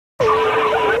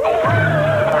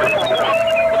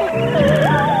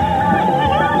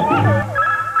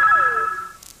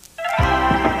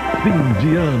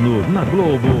na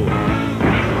Globo.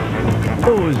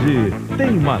 Hoje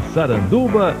tem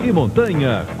Massaranduba e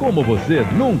montanha, como você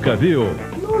nunca viu.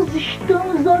 Nós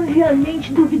estamos,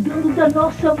 obviamente, duvidando da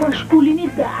nossa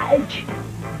masculinidade.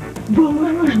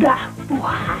 Vamos nos dar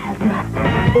porrada.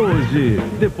 Hoje,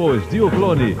 depois de O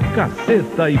Clone,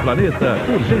 Caceta e Planeta,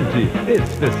 urgente,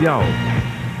 especial.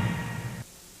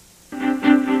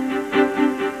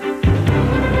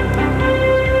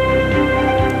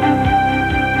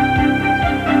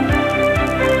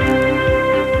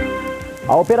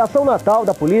 A Operação Natal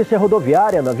da Polícia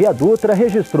Rodoviária na Via Dutra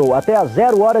registrou até às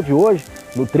 0 hora de hoje,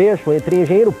 no trecho entre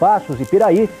Engenheiro Passos e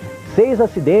Piraí, 6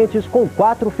 acidentes com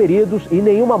 4 feridos e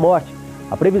nenhuma morte.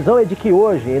 A previsão é de que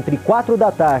hoje, entre 4 da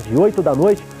tarde e 8 da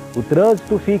noite, o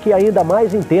trânsito fique ainda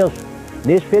mais intenso.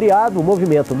 Neste feriado, o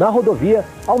movimento na rodovia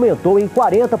aumentou em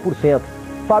 40%.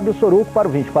 Fábio Soruco para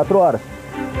o 24 Horas.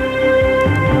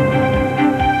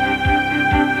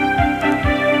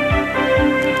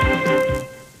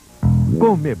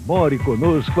 Comemore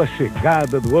conosco a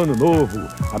chegada do Ano Novo.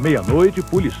 À meia-noite,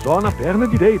 pule só na perna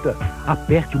direita.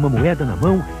 Aperte uma moeda na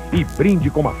mão e brinde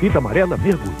com uma fita amarela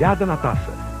mergulhada na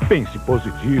taça. Pense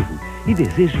positivo e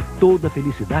deseje toda a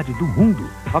felicidade do mundo.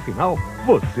 Afinal,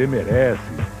 você merece.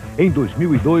 Em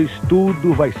 2002,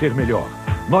 tudo vai ser melhor.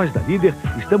 Nós da Líder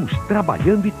estamos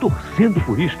trabalhando e torcendo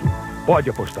por isto. Pode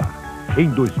apostar. Em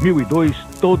 2002,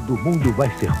 todo mundo vai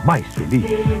ser mais feliz.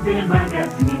 Líder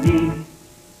Magazine.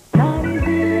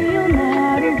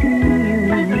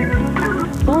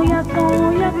 Sonha,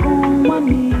 sonha com um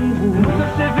amigo. Nunca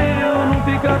se viu num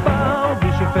pica-pau,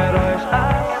 bicho feroz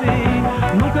assim.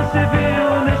 Nunca se viu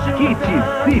neste Kit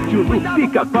Sítio do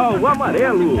Pica-Pau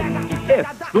Amarelo. É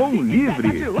som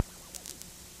livre.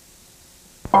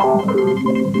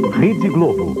 Rede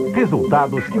Globo.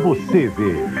 Resultados que você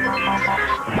vê.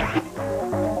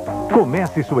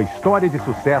 Comece sua história de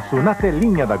sucesso na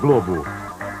telinha da Globo.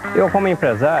 Eu, como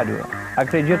empresário,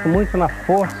 acredito muito na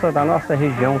força da nossa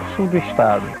região sul do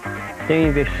estado. Tenho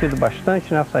investido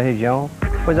bastante nessa região,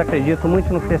 pois acredito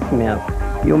muito no crescimento.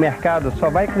 E o mercado só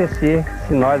vai crescer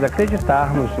se nós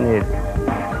acreditarmos nele.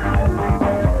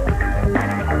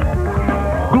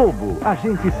 Globo, a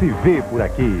gente se vê por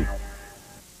aqui.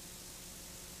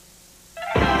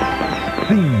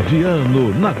 Fim de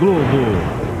ano na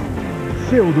Globo.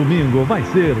 Seu domingo vai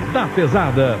ser da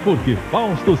pesada, porque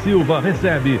Fausto Silva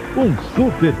recebe um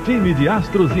super time de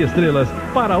astros e estrelas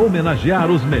para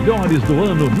homenagear os melhores do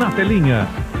ano na telinha.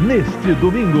 Neste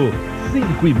domingo,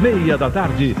 5:30 da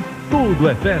tarde, tudo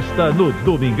é festa no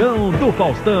Domingão do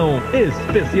Faustão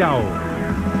Especial.